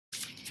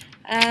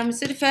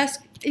So the first,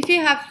 if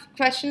you have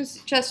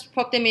questions, just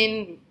pop them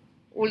in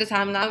all the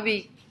time now.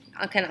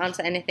 I can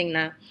answer anything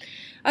now.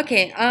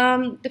 Okay,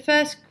 the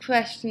first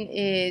question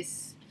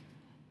is,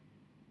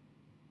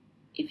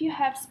 if you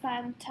have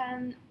spent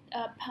 £10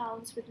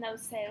 with no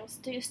sales,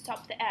 do you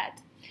stop the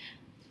ad?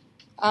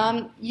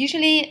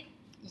 Usually,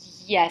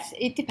 yes,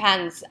 it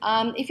depends.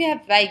 If you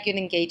have very good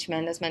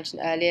engagement, as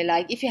mentioned earlier,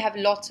 like if you have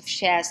lots of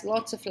shares,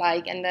 lots of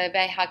and a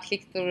very high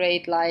click-through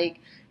rate, like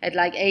at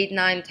like 8,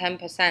 9,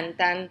 10%,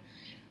 then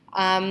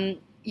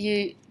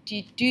you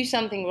do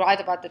something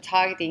right about the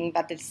targeting,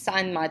 but the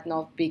design might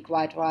not be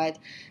quite right.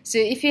 So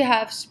if you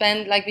have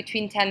spent like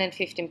between 10 and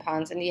 15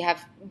 pounds and you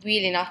have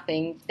really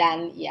nothing,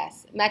 then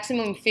yes,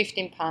 maximum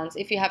 15 pounds.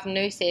 If you have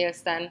no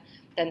sales, then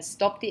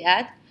stop the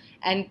ad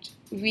and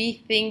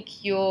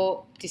rethink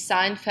your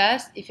design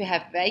first. If you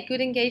have very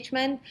good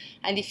engagement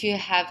and if you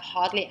have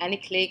hardly any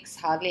clicks,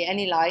 hardly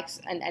any likes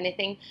and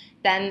anything,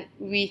 then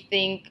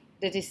rethink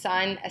the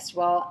design as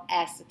well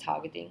as the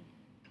targeting.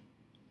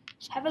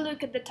 Have a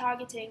look at the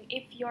targeting.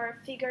 If your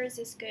figures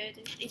is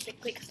good, if the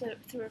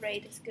click-through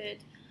rate is good,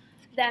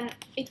 then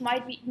it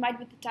might be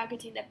the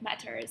targeting that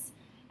matters.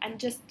 And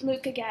just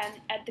look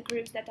again at the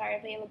groups that are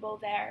available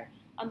there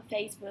on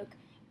Facebook.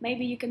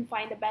 Maybe you can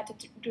find a better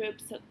group.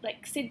 So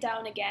like sit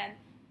down again,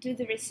 do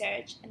the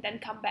research, and then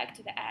come back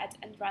to the ad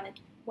and run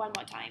it one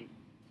more time.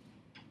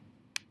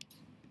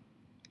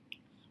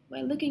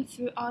 We're looking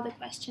through all the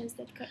questions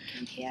that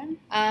came here.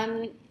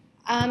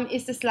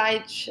 Is the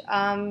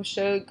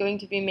slideshow going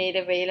to be made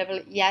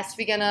available? Yes,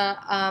 we're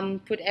gonna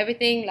put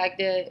everything like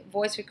the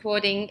voice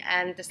recording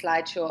and the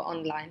slideshow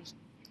online.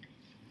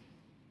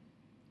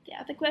 The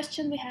other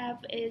question we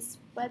have is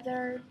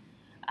whether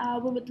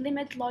we would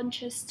limit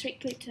launches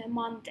strictly to a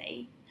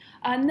Monday.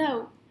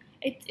 No,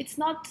 it's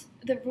not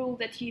the rule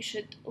that you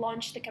should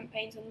launch the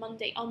campaigns on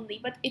Monday only,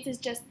 but it is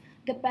just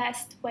the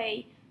best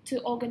way to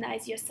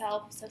organize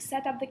yourself. So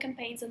set up the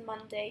campaigns on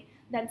Monday,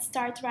 then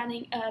start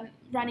running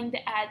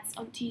the ads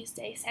on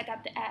Tuesday, set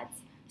up the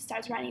ads,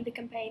 start running the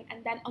campaign,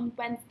 and then on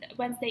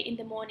Wednesday in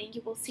the morning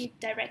you will see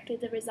directly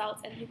the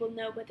results and you will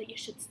know whether you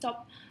should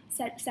stop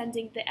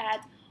sending the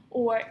ad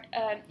or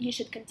you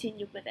should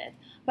continue with it.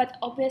 But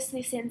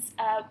obviously, since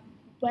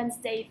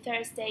Wednesday,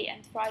 Thursday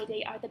and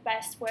Friday are the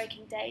best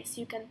working days,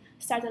 you can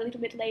start a little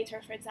bit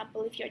later. For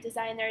example, if your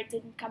designer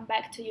didn't come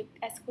back to you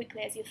as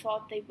quickly as you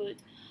thought they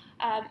would.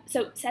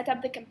 So set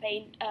up the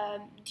campaign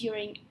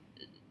during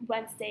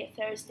Wednesday,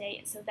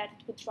 Thursday, so that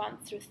it would run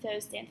through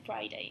Thursday and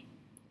Friday.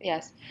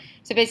 Yes.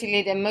 So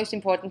basically, the most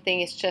important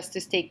thing is just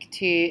to stick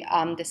to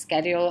the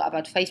schedule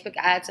about Facebook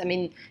ads. I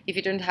mean, if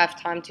you don't have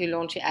time to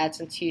launch your ads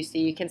on Tuesday,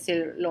 you can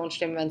still launch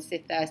them Wednesday,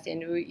 Thursday,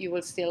 and you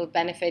will still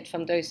benefit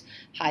from those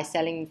high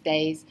selling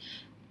days.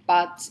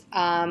 But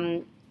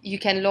you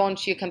can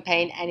launch your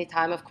campaign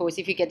anytime, of course.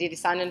 If you get your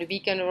design on the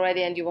weekend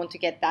already and you want to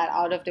get that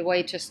out of the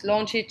way, just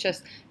launch it.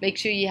 Just make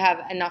sure you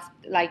have enough,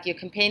 like your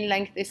campaign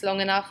length is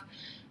long enough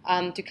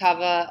to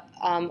cover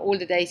all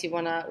the days you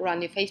want to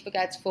run your Facebook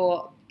ads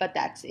for. But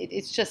that's it.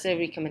 It's just a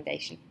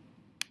recommendation.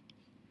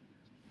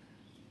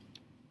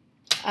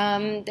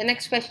 The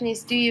next question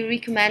is, do you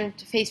recommend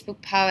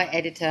Facebook Power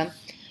Editor?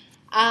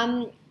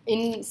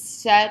 In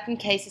certain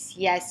cases,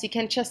 yes. You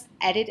can just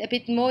edit a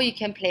bit more. You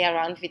can play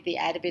around with the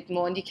ad a bit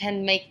more, and you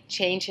can make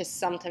changes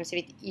sometimes a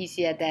bit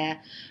easier there.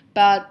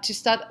 But to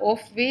start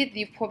off with,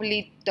 you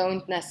probably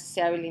don't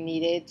necessarily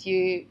need it.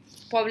 You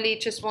probably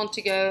just want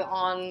to go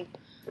on,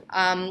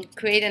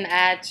 create an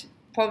ad,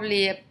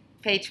 probably a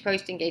page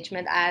post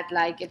engagement ad,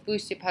 like a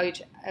boost your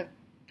post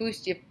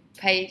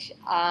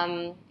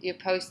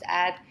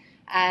ad,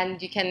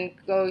 and you can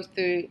go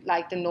through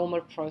like the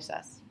normal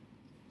process.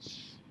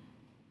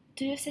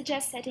 Do you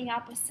suggest setting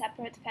up a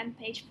separate fan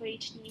page for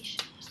each niche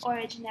or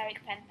a generic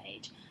fan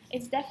page?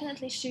 It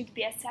definitely should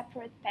be a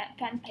separate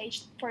fan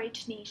page for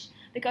each niche,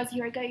 because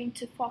you're going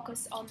to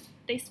focus on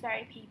these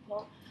very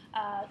people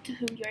to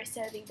whom you're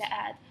serving the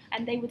ad,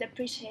 and they would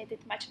appreciate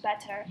it much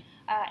better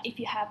if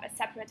you have a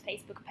separate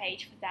Facebook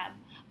page for them.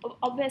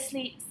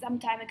 Obviously, some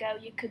time ago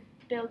you could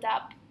build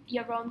up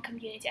your own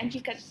community, and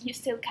you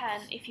still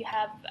can if you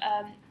have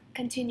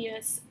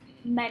continuous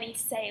many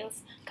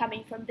sales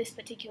coming from this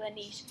particular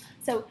niche.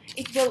 So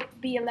it will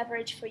be a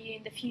leverage for you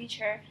in the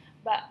future,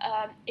 but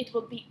it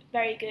will be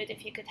very good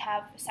if you could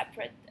have a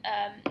separate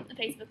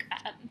Facebook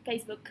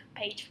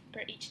page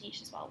for each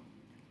niche as well.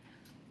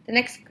 The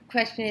next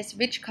question is,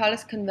 which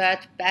colors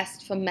convert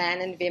best for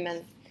men and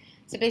women?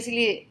 So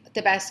basically,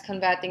 the best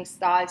converting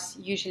styles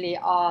usually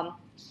are,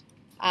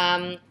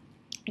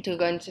 to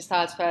go into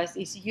styles first,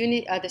 is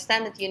the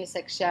standard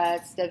unisex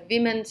shirts, the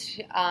women's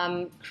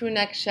crew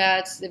neck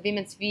shirts, the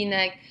women's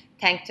V-neck,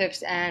 tank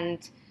tops,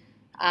 and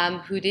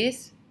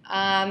hoodies.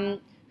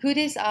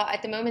 Hoodies are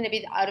at the moment a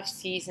bit out of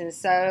season,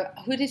 so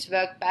hoodies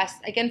work best.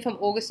 Again, from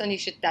August on, you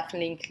should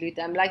definitely include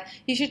them. Like,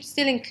 you should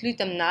still include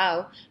them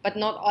now, but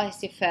not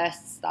as your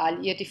first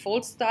style. Your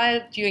default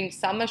style during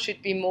summer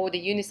should be more the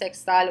unisex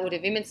style or the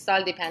women's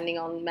style, depending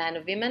on man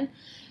or women.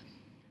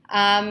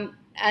 And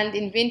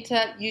in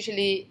winter,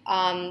 usually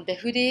the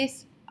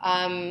hoodies.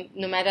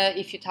 no matter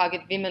if you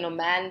target women or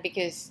men,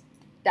 because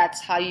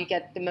that's how you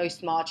get the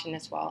most margin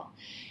as well.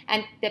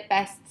 And the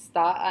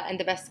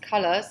best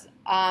colors,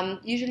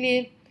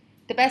 usually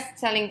the best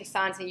selling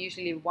designs are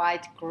usually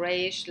white,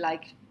 grayish,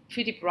 like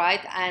pretty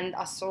bright, and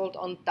are sold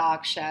on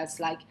dark shades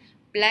like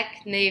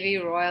black, navy,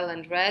 royal,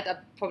 and red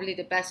are probably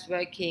the best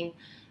working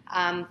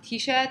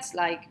t-shirts,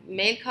 like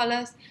male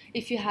colors.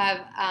 If you have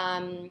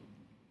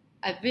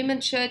a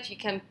women's shirt, you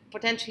can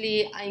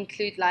potentially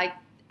include like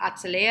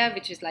azalea,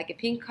 which is like a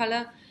pink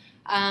color.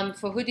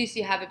 For hoodies,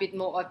 you have a bit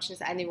more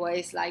options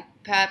anyways, like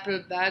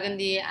purple,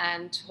 burgundy,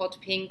 and hot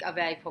pink are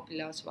very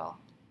popular as well.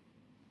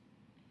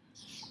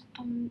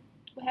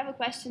 We have a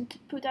question to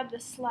put up the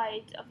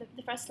slide of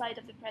the first slide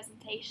of the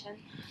presentation.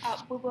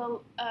 We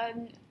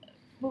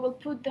will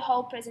put the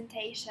whole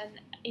presentation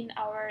in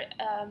our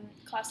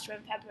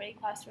classroom, February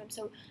classroom,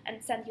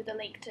 and send you the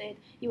link to it.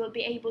 You will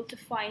be able to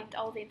find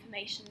all the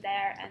information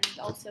there, and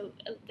also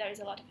there is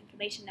a lot of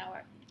information in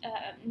our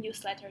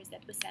newsletters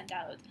that we send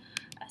out.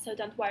 So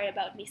don't worry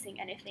about missing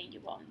anything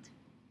you want.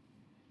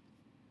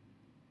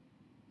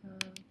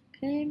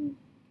 Okay.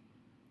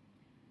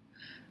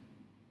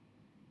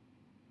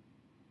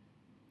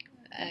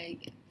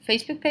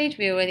 Facebook page,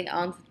 we already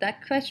answered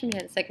that question. We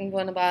had a second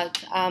one about,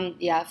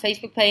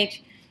 Facebook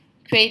page.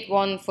 Create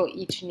one for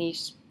each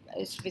niche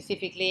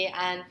specifically,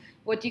 and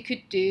what you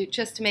could do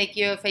just to make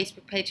your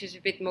Facebook page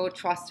a bit more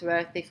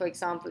trustworthy, for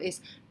example,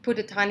 is put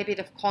a tiny bit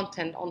of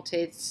content onto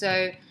it.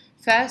 So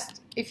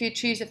first, if you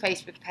choose a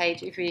Facebook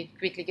page, if we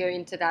quickly go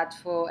into that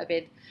for a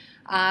bit,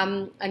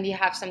 and you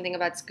have something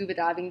about scuba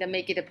diving, then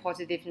make it a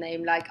positive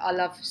name, like I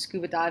love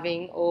scuba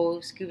diving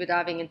or scuba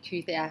diving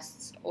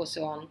enthusiasts or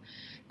so on.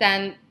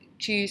 Then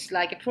choose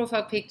like a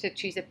profile picture,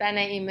 choose a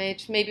banner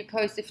image, maybe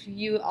post a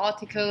few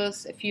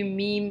articles, a few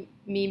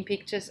meme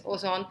pictures or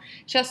so on,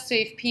 just so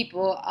if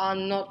people are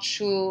not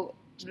sure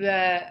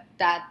where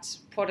that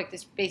product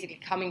is basically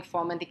coming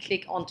from and they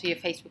click onto your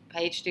Facebook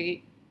page to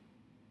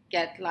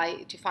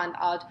find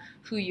out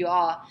who you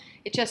are,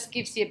 it just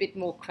gives you a bit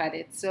more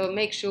credit. So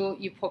make sure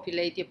you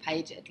populate your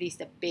page at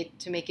least a bit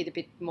to make it a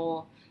bit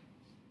more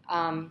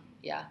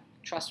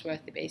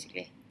trustworthy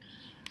basically.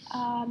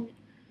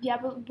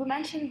 We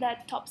mentioned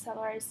that top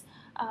sellers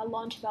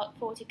launch about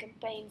 40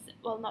 campaigns,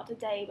 well, not a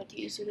day, but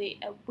usually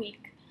a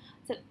week.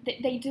 So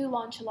they do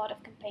launch a lot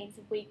of campaigns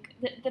a week.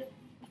 The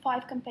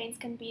 5 campaigns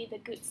can be the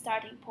good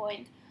starting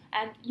point,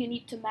 and you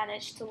need to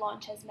manage to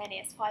launch as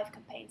many as 5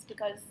 campaigns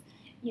because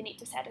you need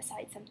to set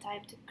aside some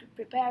time to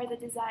prepare the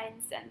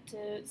designs and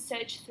to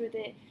search through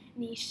the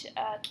niche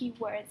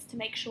keywords to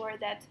make sure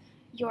that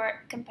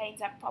your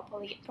campaigns are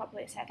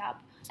properly set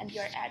up and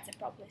your ads are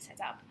properly set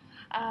up.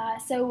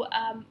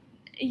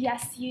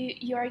 Yes,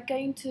 you are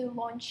going to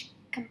launch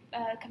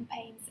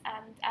campaigns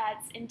and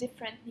ads in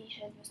different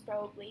niches most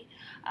probably,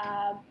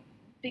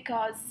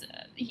 because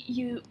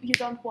you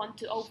don't want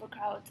to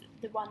overcrowd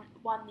the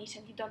one niche,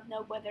 and you don't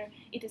know whether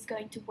it is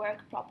going to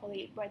work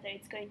properly, whether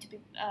it's going to be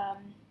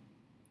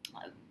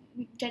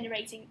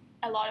generating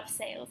a lot of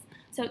sales.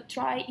 So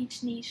try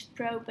each niche,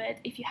 probe it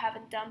if you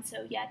haven't done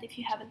so yet, if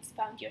you haven't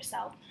found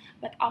yourself.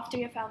 But after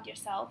you found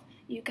yourself,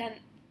 you can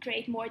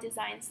create more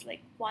designs,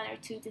 like 1 or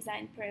 2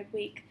 designs per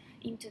week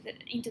into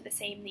the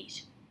same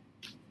niche.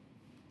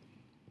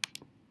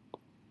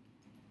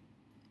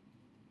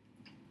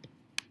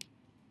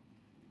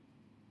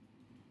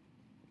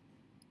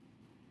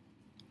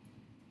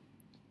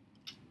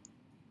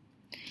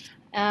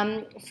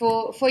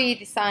 For your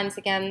designs,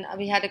 again,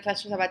 we had a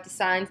question about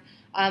designs.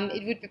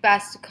 It would be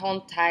best to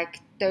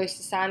contact those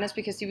designers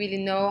because you really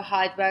know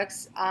how it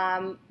works,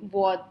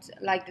 what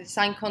like the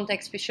design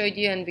context we showed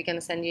you, and we're going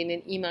to send you in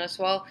an email as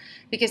well,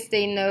 because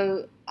they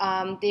know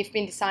they've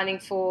been designing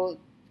for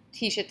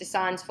t-shirt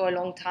designs for a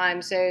long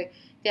time, so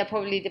they're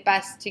probably the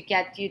best to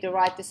get you the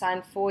right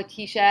design for a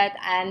t-shirt,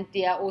 and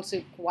they are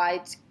also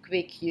quite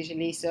quick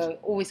usually, so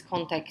always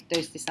contact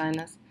those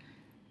designers.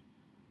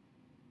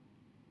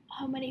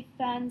 How many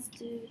fans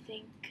do you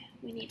think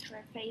we need for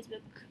a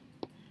Facebook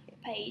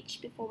page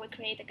before we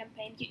create a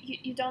campaign?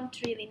 You don't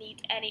really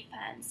need any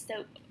fans.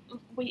 So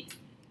we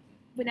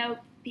know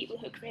people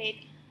who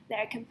create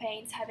their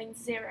campaigns having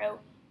 0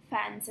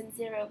 fans and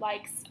 0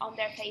 likes on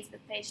their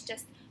Facebook page.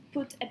 Just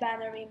put a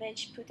banner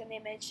image, put an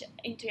image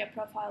into your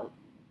profile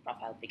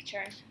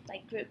picture,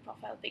 like group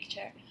profile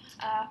picture.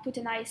 Put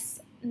a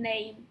nice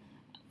name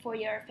for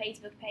your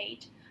Facebook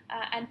page.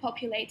 And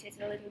populate it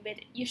a little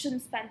bit. You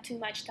shouldn't spend too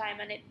much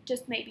time on it,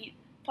 just maybe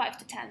 5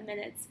 to 10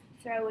 minutes.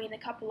 Throw in a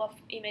couple of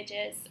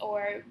images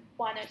or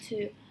 1 or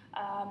 2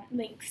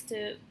 links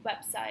to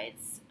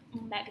websites,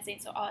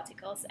 magazines or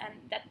articles, and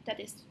that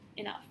is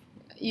enough.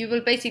 You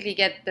will basically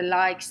get the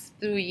likes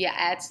through your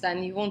ads,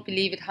 then you won't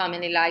believe it how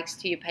many likes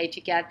to your page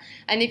you get.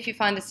 And if you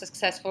find a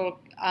successful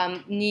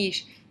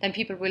niche, then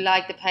people will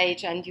like the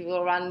page and you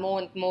will run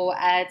more and more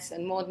ads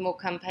and more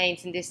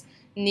campaigns in this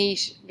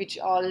niche which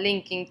are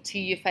linking to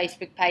your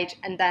Facebook page,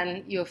 and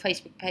then your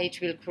Facebook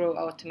page will grow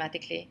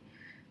automatically.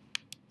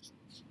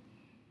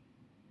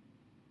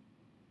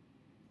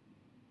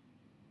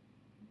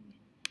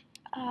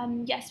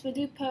 Yes, we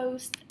do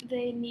post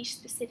the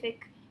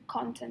niche-specific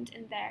content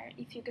in there.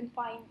 If you can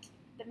find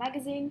the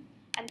magazine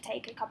and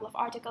take a couple of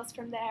articles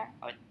from there,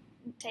 or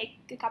take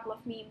a couple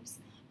of memes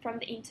from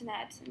the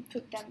internet and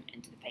put them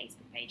into the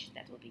Facebook page,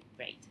 that will be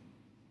great.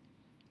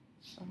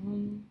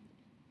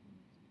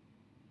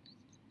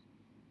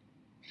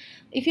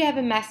 If you have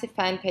a massive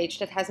fan page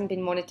that hasn't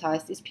been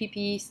monetized, is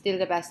PPE still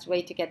the best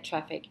way to get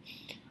traffic?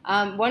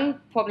 One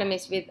problem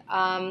is with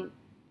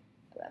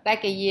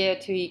back a year or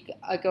two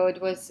ago,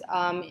 it was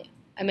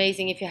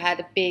amazing if you had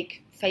a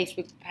big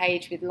Facebook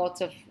page with lots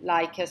of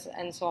likers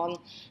and so on,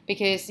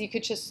 because you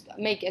could just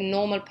make a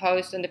normal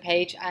post on the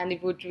page and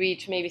it would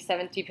reach maybe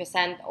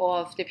 70%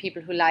 of the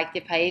people who liked the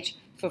page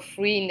for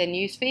free in the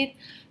newsfeed.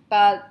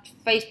 But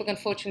Facebook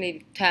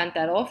unfortunately turned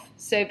that off.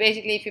 So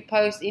basically, if you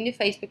post in the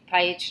Facebook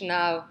page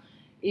now,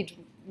 it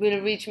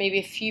will reach maybe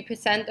a few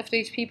percent of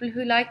those people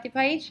who like the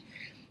page.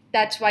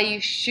 That's why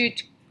you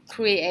should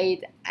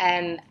create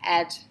an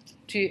ad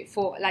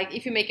for like,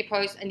 if you make a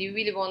post and you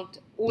really want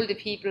all the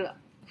people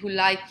who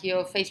like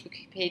your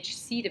Facebook page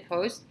see the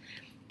post,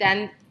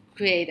 then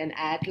create an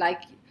ad.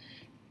 Like,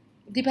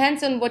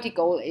 depends on what your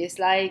goal is.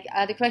 Like,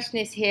 the question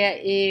is here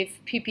if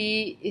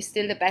PPE is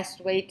still the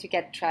best way to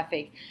get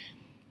traffic.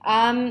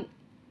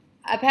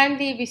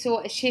 Apparently we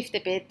saw a shift a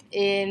bit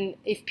in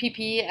if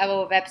PPE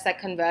or website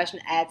conversion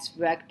ads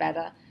work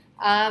better.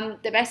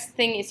 The best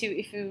thing is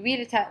if you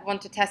really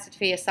want to test it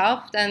for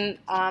yourself, then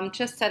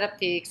just set up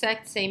the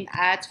exact same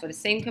ads for the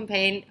same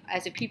campaign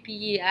as a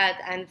PPE ad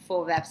and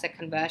for website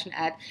conversion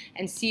ad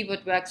and see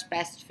what works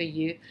best for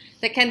you.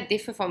 That can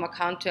differ from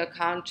account to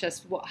account,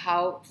 just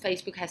how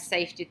Facebook has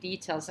saved your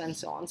details and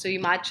so on. So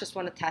you might just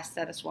want to test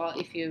that as well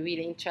if you're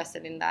really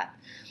interested in that.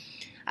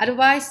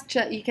 Otherwise,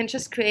 you can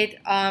just create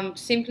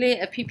simply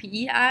a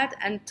PPE ad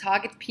and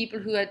target people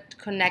who are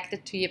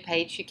connected to your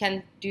page. You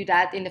can do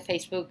that in the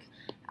Facebook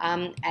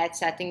ad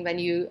setting when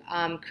you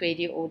create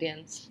your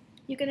audience.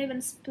 You can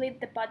even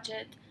split the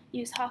budget,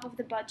 use half of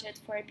the budget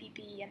for a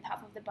PPE and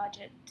half of the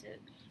budget to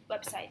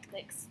website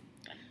clicks.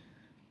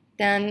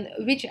 Then,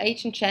 which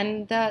age and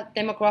gender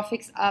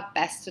demographics are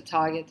best to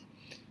target?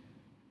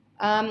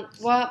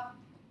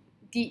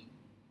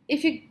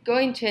 If you go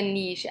into a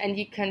niche and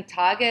you can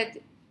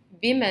target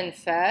women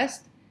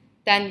first,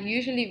 then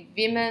usually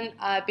women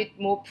are a bit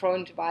more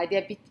prone to buy.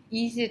 They're a bit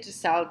easier to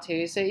sell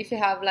to. So if you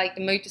have like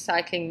the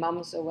motorcycling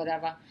mums or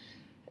whatever,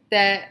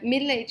 the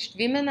middle-aged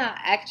women are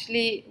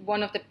actually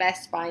one of the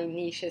best buying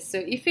niches. So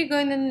if you go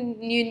in a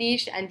new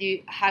niche and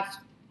you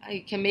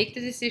can make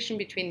the decision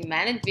between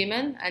men and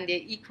women and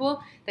they're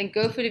equal, then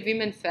go for the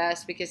women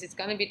first because it's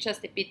going to be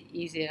just a bit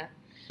easier.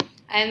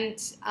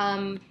 And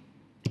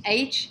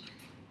age,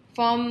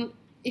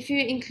 if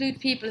you include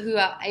people who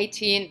are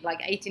 18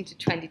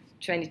 to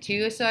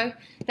 22 or so,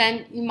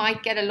 then you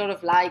might get a lot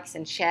of likes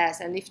and shares.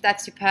 And if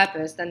that's your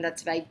purpose, then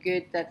that's very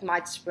good. That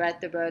might spread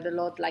the word a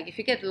lot. Like if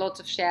you get lots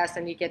of shares,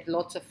 then you get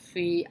lots of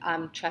free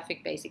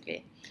traffic,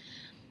 basically.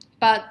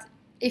 But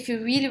if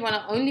you really want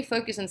to only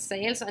focus on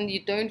sales and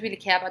you don't really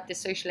care about the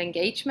social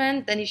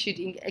engagement, then you should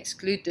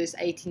exclude those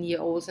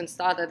 18-year-olds and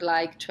start at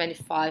like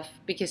 25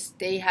 because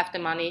they have the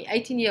money.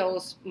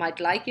 18-year-olds might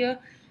like your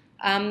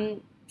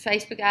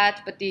Facebook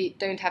ad, but they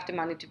don't have the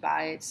money to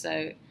buy it.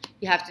 So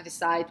you have to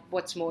decide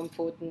what's more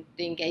important,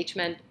 the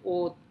engagement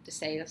or the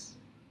sales.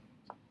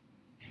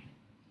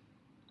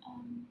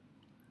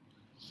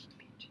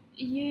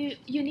 You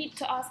need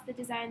to ask the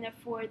designer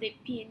for the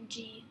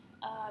PNG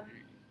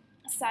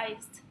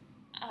sized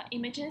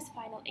images,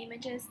 final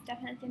images,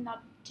 definitely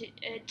not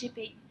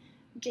JPG.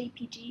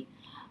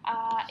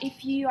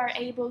 If you are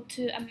able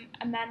to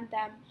amend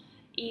them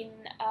in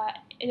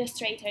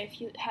Illustrator, if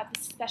you have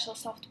special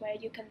software,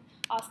 you can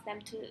ask them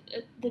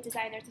the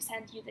designer to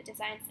send you the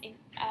designs in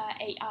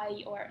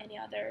AI or any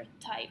other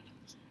type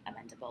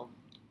amendable.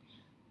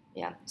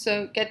 Yeah,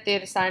 so get the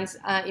designs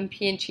in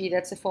PNG.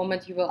 That's the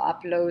format you will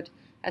upload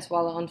as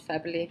well on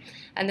Fably.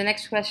 And the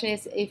next question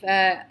is if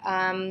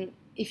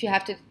you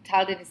have to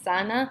tell the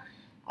designer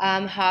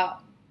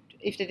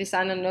if the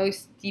designer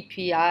knows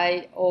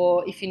DPI,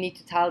 or if you need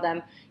to tell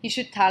them, you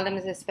should tell them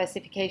the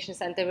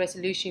specifications and the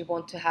resolution you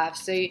want to have.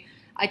 So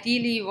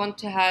ideally you want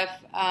to have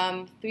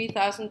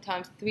 3000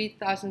 times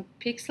 3000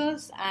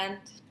 pixels and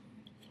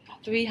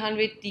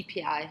 300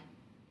 DPI.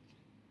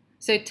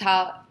 So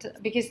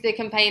because the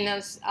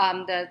campaigners,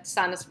 the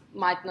designers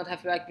might not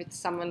have worked with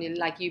someone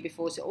like you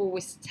before, so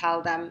always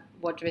tell them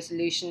what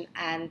resolution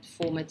and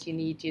format you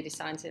need your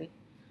designs in.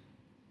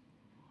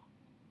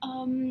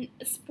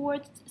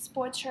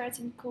 Sport shirts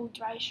and cool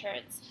dry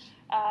shirts.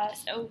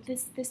 So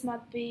this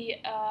might be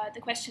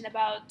the question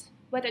about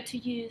whether to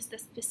use the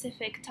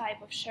specific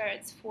type of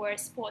shirts for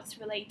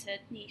sports-related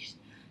niches.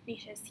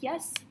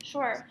 Yes,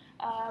 sure.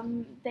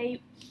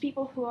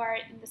 People who are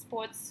in the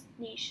sports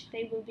niche,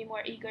 they will be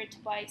more eager to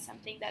buy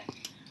something that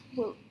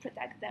will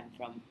protect them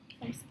from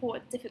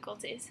sport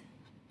difficulties.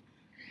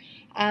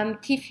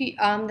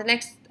 The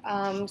next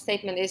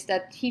statement is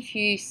that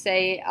Tfue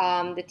say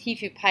the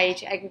Tfue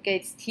page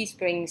aggregates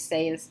Teespring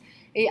sales.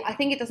 I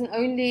think it doesn't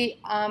only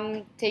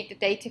take the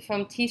data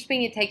from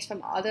Teespring, it takes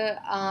from other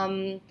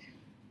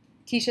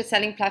t-shirt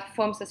selling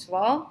platforms as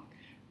well.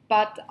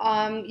 But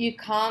you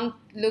can't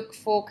look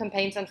for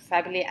campaigns on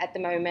Fably at the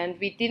moment.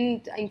 We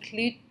didn't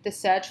include the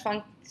search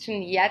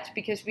function yet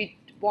because we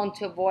want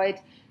to avoid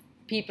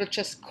people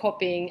just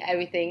copying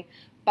everything.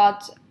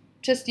 But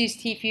just use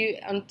Tfue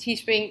on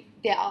Teespring.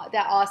 There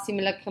are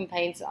similar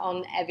campaigns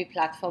on every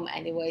platform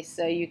anyway,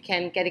 so you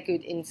can get a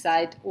good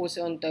insight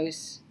also on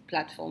those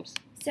platforms.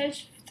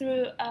 Search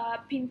through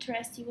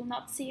Pinterest, you will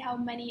not see how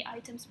many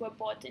items were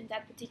bought in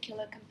that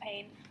particular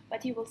campaign,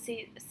 but you will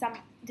see some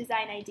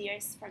design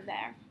ideas from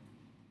there.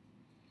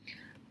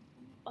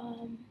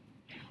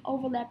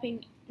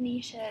 Overlapping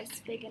niches,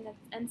 vegan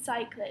and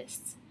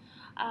cyclists.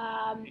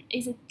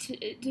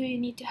 Do you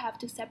need to have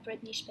two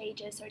separate niche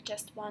pages or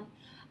just one?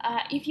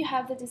 If you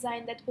have the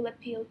design that will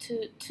appeal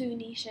to two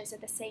niches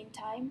at the same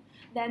time,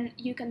 then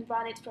you can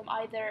run it from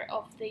either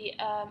of the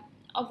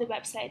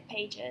website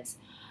pages.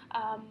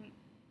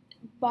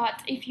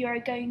 But if you are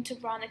going to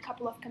run a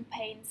couple of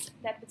campaigns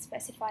that would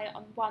specify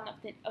on one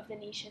of the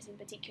niches in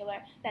particular,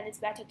 then it's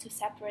better to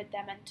separate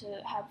them and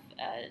to have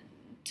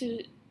two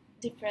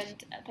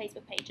different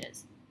Facebook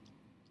pages.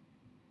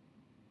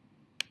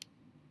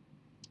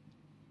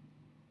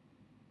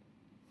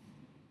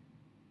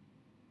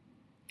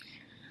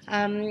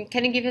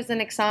 Can you give us an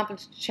example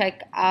to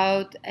check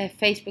out a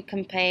Facebook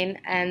campaign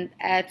and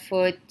ad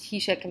for a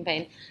t-shirt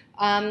campaign?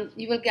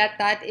 You will get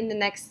that in the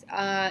next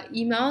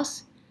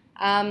emails,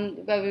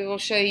 where we will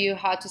show you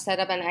how to set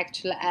up an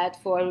actual ad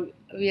for a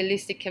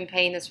realistic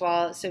campaign as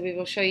well. So we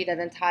will show you that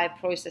entire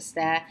process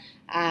there,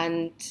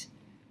 and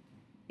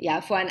yeah,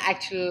 for an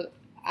actual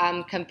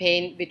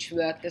campaign which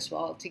worked as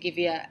well, to give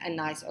you a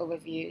nice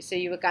overview. So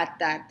you will get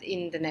that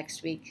in the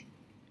next week.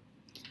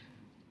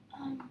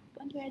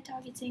 When we are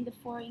targeting the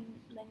foreign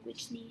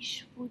language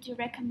niche, would you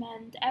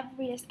recommend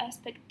every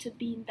aspect to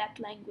be in that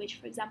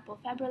language? For example,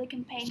 Fably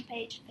campaign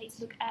page,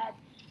 Facebook ad,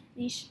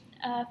 niche,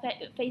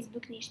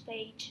 Facebook niche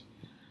page.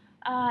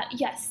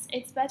 Yes,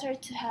 it's better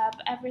to have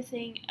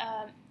everything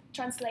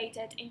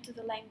translated into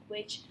the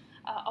language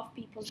of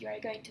people you are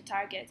going to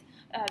target,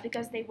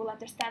 because they will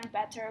understand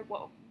better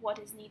what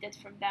is needed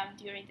from them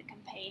during the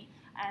campaign.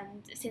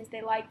 And since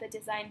they like the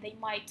design, they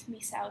might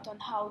miss out on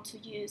how to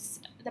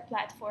use the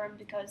platform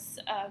because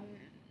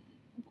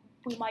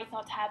we might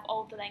not have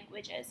all the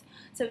languages.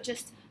 So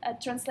just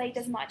translate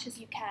as much as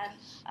you can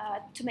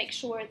to make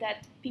sure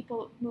that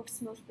people move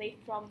smoothly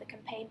from the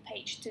campaign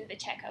page to the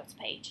checkouts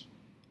page.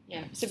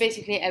 Yeah, so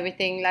basically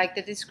everything, like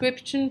the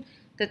description,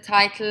 the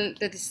title,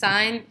 the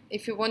design,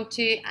 if you want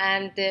to,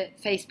 and the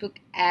Facebook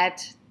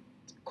ad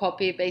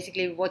copy,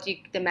 basically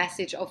the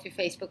message of your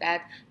Facebook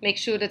ad. Make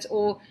sure that's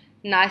all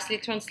nicely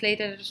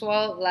translated as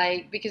well,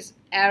 because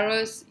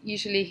errors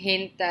usually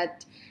hint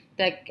that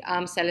the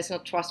seller is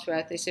not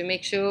trustworthy. So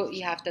make sure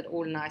you have that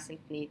all nice and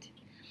neat.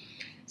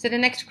 So the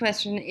next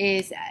question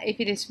is if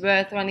it is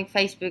worth running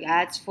Facebook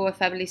ads for a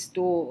Fably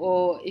store,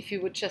 or if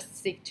you would just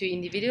stick to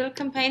individual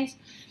campaigns.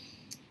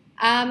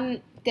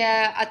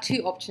 There are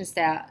two options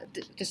there.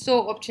 The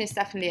store option is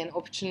definitely an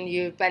option.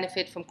 You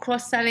benefit from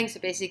cross-selling. So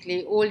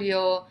basically all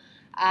your,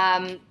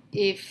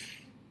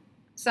 if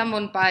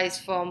someone buys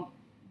from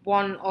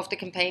one of the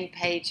campaign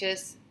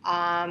pages,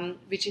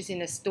 which is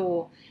in a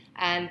store,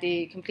 and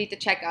they complete the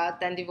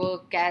checkout, then they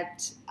will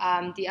get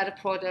the other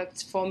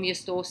products from your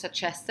store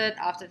suggested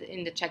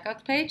in the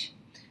checkout page,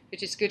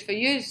 which is good for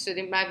you. So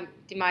they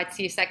might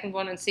see a second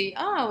one and see,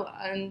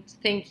 and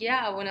think,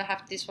 yeah, I want to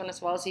have this one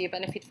as well. So you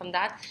benefit from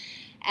that.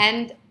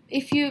 And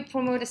if you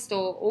promote a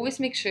store, always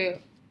make sure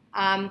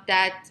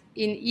that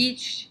in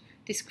each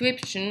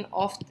description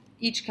of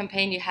each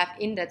campaign you have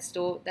in that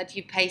store, that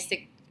you paste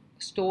the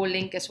store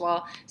link as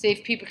well. So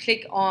if people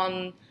click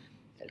on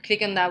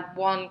that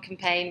one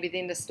campaign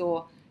within the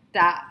store,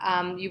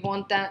 that you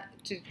want that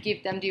to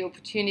give them the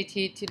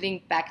opportunity to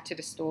link back to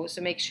the store.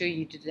 So make sure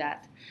you do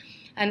that.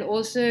 And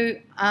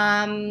also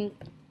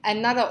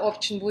another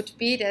option would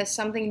be, there's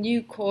something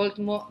new called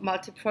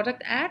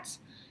multi-product ads,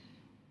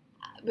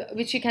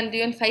 which you can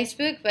do on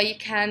Facebook, where you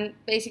can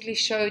basically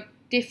show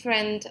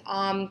different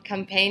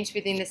campaigns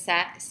within the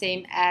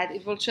same ad.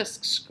 It will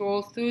just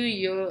scroll through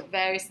your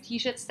various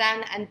t-shirt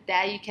stand, and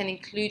there you can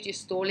include your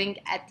store link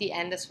at the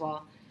end as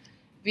well.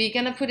 We're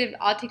gonna put an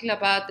article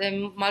about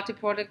the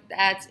multi-product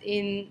ads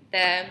in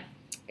the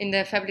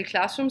Fably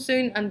Classroom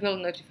soon, and we'll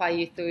notify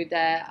you through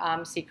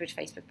the secret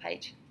Facebook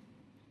page.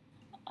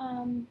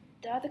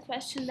 The other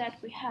question that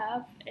we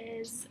have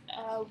is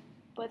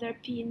whether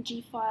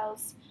PNG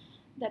files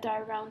that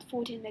are around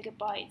 14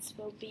 megabytes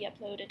will be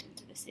uploaded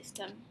into the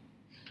system.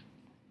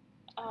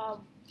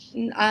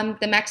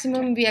 The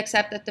maximum we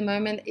accept at the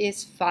moment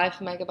is 5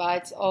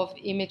 megabytes of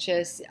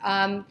images.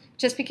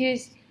 Just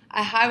because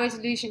a high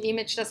resolution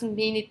image doesn't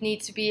mean it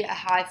needs to be a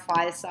high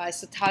file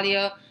size. So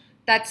Talia,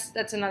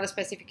 that's another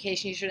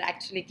specification you should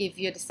actually give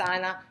your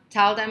designer.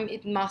 Tell them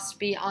it must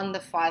be under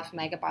 5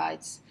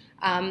 megabytes.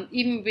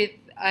 Even with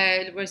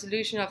a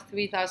resolution of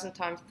 3000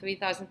 times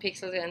 3000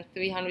 pixels and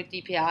 300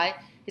 dpi,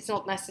 it's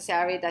not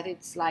necessary that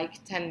it's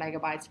like 10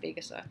 megabytes big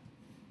or so.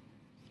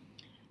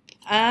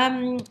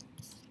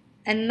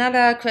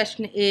 Another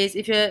question is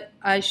if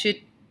I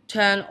should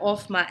turn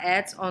off my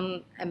ads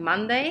on a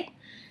Monday.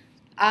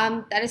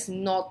 That is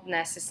not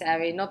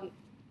necessary.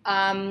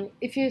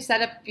 If you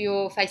set up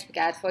your Facebook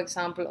ad, for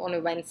example, on a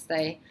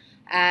Wednesday,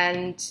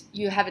 and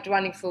you have it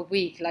running for a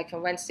week, like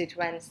from Wednesday to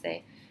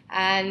Wednesday,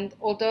 and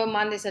although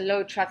Monday is a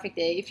low traffic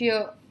day, if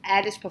your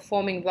ad is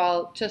performing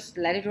well, just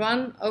let it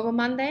run over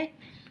Monday.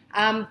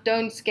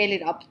 Don't scale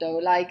it up though.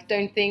 Like,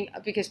 don't think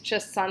because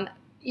just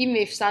even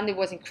if Sunday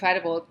was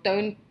incredible,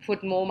 don't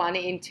put more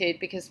money into it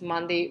because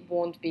Monday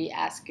won't be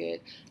as good.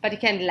 But you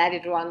can let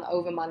it run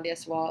over Monday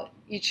as well.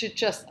 You should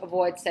just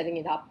avoid setting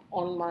it up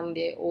on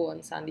Monday or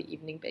on Sunday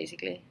evening,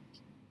 basically.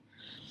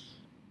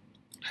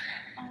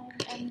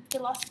 And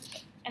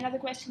another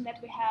question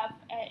that we have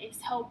is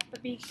how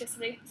big the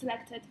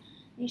selected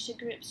niche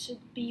groups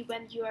should be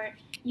when you're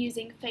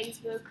using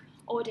Facebook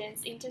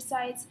audience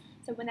insights.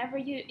 So whenever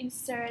you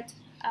insert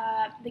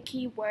the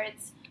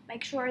keywords,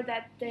 make sure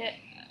that the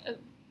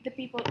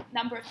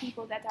number of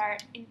people that are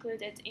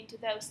included into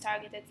those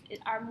targeted is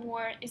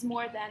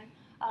more than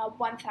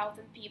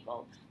 1,000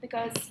 people,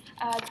 because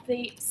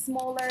the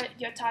smaller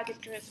your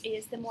target group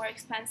is, the more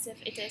expensive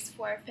it is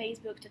for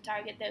Facebook to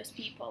target those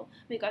people,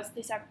 because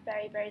these are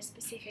very, very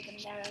specific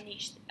and narrow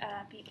niche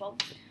people.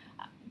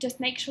 Just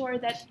make sure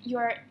that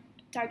your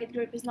target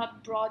group is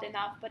not broad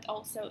enough, but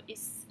also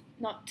is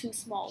not too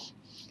small.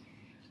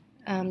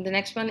 The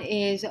next one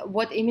is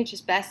what image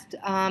is best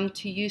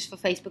to use for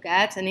Facebook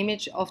ads? An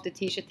image of the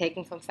t-shirt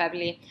taken from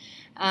Fably.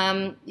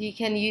 You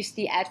can use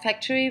the Ad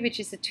Factory, which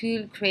is a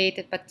tool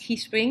created by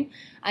Teespring,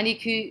 and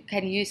you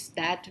can use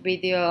that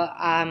with your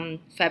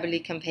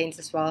Fably campaigns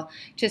as well.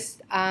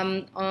 Just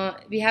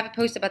we have a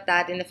post about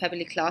that in the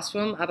Fably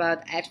classroom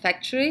about Ad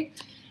Factory.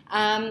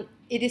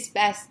 It is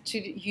best to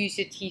use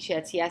your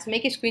t-shirts. Yes,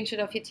 make a screenshot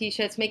of your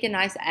t-shirts, make a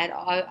nice ad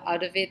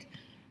out of it.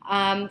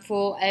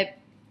 For a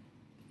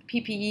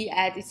PPE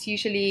ad, it's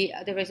usually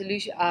the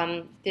resolution,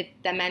 the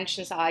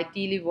dimensions are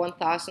ideally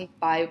 1000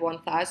 by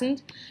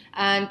 1000,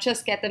 and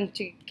just get them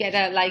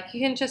together. Like,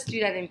 you can just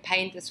do that in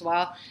Paint as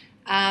well.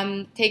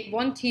 Take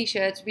one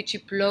t-shirt which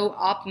you blow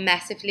up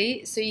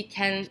massively so you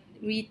can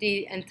read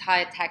the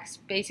entire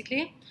text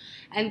basically,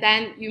 and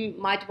then you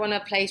might want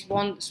to place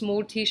one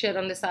small t-shirt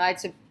on the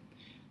side. So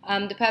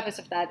the purpose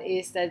of that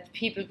is that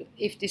people,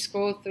 if they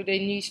scroll through the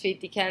newsfeed,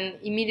 they can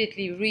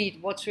immediately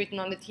read what's written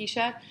on the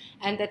t-shirt,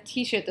 and that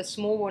t-shirt, the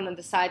small one on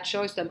the side,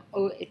 shows them,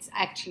 oh, it's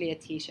actually a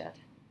t-shirt.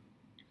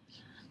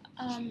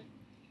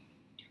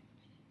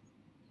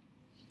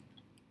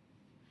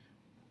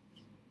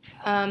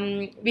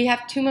 We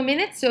have 2 more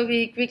minutes, so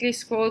we quickly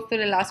scroll through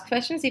the last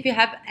questions. If you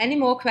have any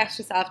more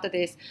questions after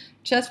this,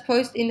 just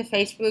post in the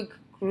Facebook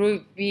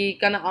group. We're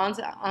gonna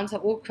answer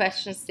all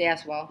questions there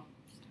as well.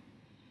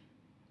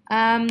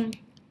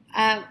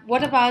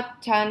 What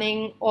about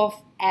turning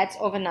off ads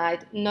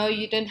overnight? No,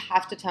 you don't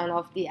have to turn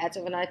off the ads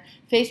overnight.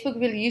 Facebook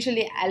will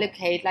usually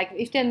allocate, like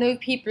if there are no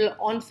people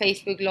on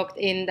Facebook logged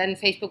in, then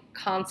Facebook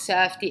can't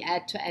serve the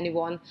ad to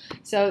anyone.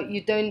 So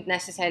you don't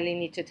necessarily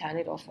need to turn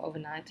it off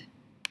overnight.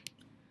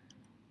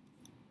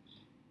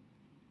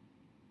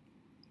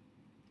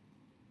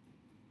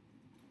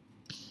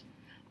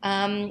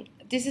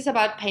 This is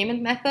about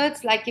payment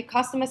methods. Like, your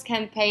customers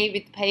can pay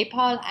with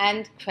PayPal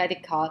and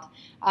credit card.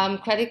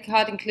 Credit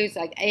card includes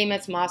like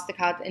Amex,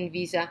 MasterCard, and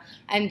Visa.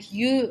 And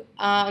you,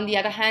 on the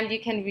other hand, you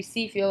can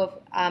receive your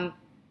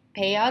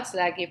payouts,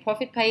 like your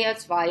profit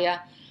payouts, via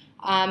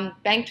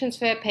bank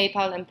transfer,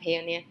 PayPal, and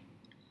Payoneer.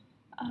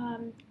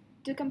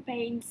 Do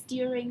campaigns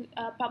during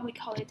public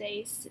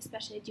holidays,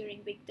 especially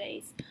during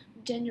weekdays,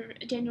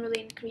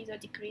 generally increase or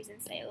decrease in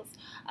sales?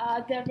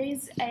 There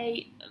is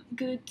a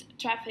good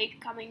traffic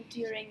coming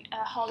during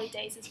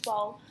holidays as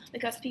well,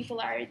 because people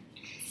are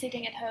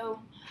sitting at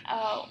home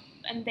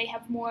and they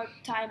have more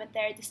time at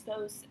their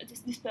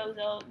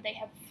disposal. They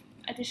have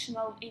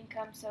additional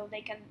income, so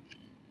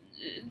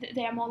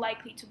they are more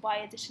likely to buy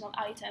additional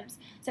items.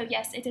 So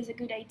yes, it is a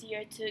good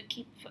idea to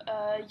keep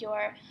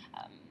your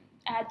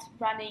ad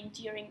running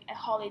during a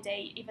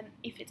holiday, even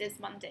if it is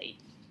Monday.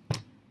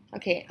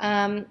 Okay,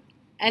 and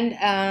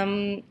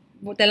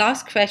the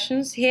last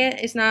questions here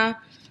is now,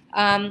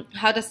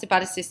 how does the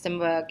buddy system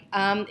work?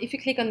 If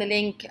you click on the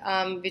link,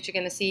 which you're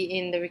going to see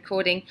in the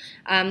recording,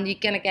 you're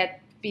going to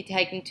be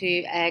taken to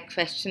a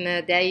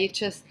questionnaire. There you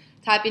just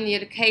type in your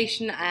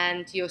location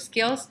and your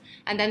skills,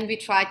 and then we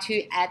try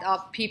to add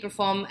up people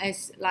from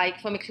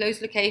a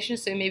close location,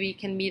 so maybe you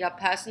can meet up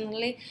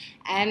personally,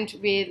 and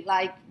with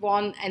like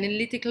one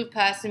analytical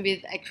person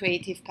with a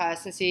creative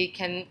person, so you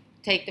can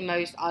take the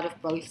most out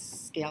of both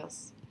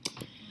skills.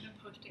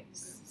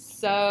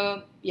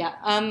 So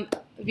yeah,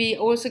 we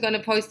also going to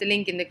post the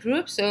link in the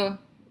group, so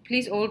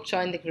please all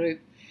join the group.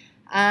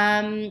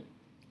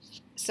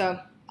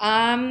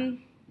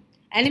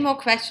 Any more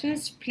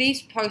questions,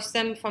 please post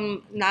them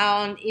from now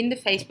on in the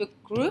Facebook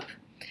group.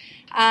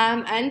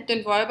 And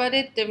don't worry about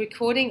it. The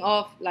recording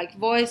of like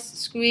voice,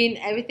 screen,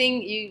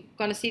 everything, you're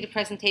gonna see the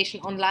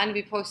presentation online.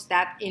 We post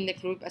that in the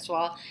group as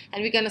well.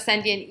 And we're gonna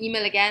send you an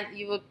email again.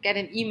 You will get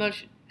an email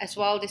as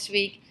well this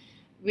week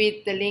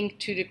with the link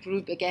to the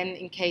group again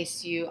in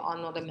case you are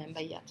not a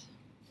member yet.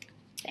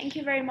 Thank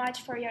you very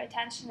much for your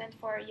attention and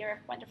for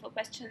your wonderful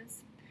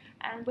questions.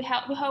 And we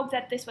hope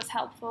that this was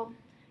helpful.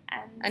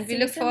 And we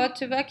look forward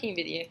to working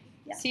with you.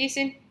 Yeah. See you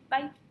soon.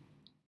 Bye.